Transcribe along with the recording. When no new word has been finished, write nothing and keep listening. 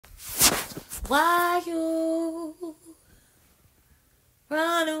Why you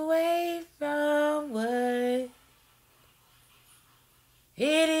run away from what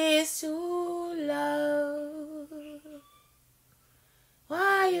it is to love?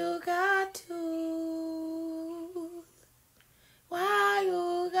 Why you got to? Why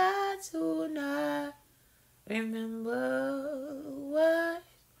you got to not remember what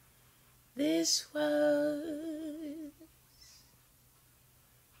this was?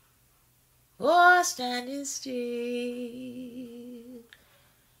 Or standing still,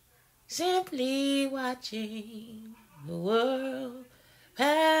 simply watching the world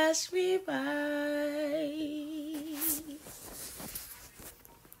pass me by.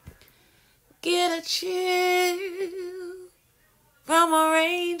 Get a chill from a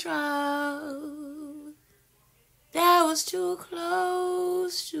raindrop that was too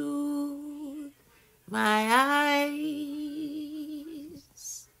close to my eyes.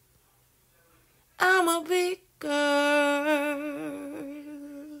 I'm a big girl.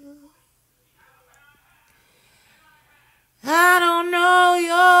 I don't know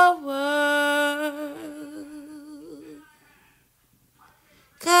your word,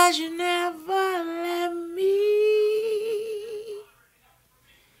 'cause you never let me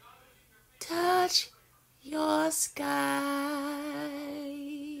touch your sky.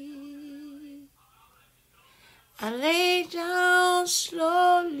 I lay down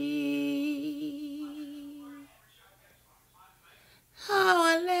slowly. How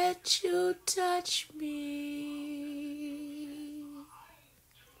I let you touch me.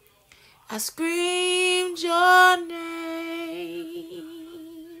 I screamed your name.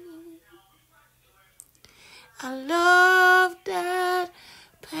 I love that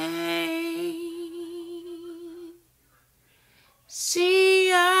pain.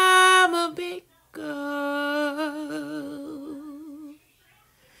 See, I'm a big girl,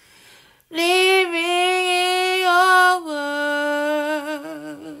 living in your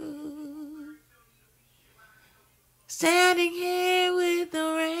world, standing here with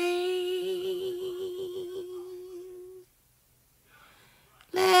the rain,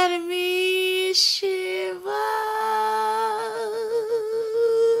 letting me shiver.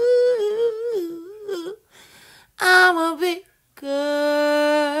 I'm a big girl,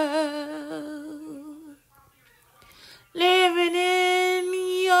 living in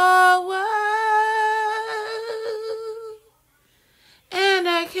your world, and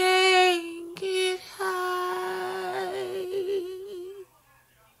I can't get high,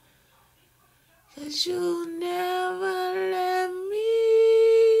 'cause you never let me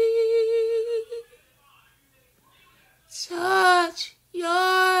touch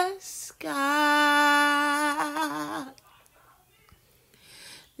your sky.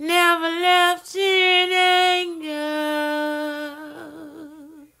 Never left in anger,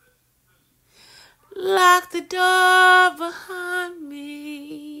 locked the door behind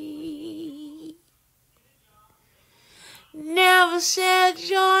me, never said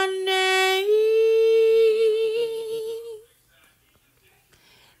your name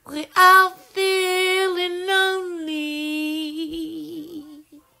without feeling lonely.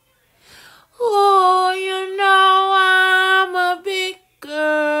 Oh, you know I'm a big girl,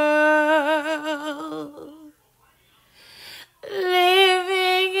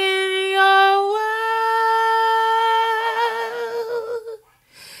 living in your world,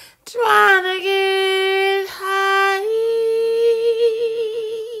 trying to get high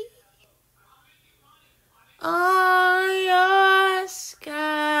on your sky.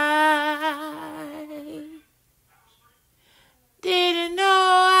 Didn't know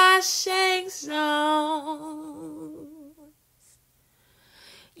I sang songs.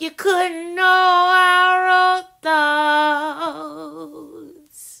 You couldn't know I wrote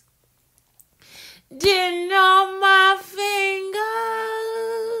those. Didn't know my fingers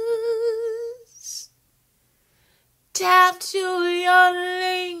tapped to your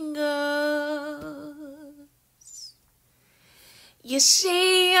lingers. You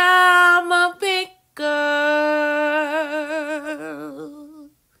see, I'm a big girl,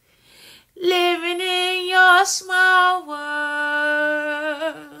 living in your small world.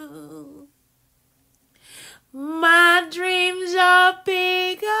 My dreams are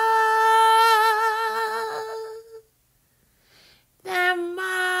bigger than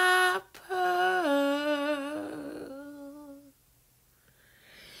my pearl.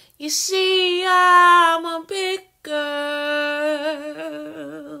 You see, I'm a big girl,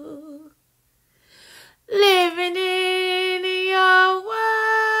 living in your world,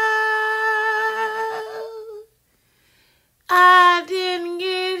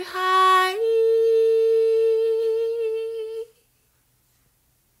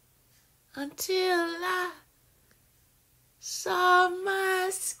 until I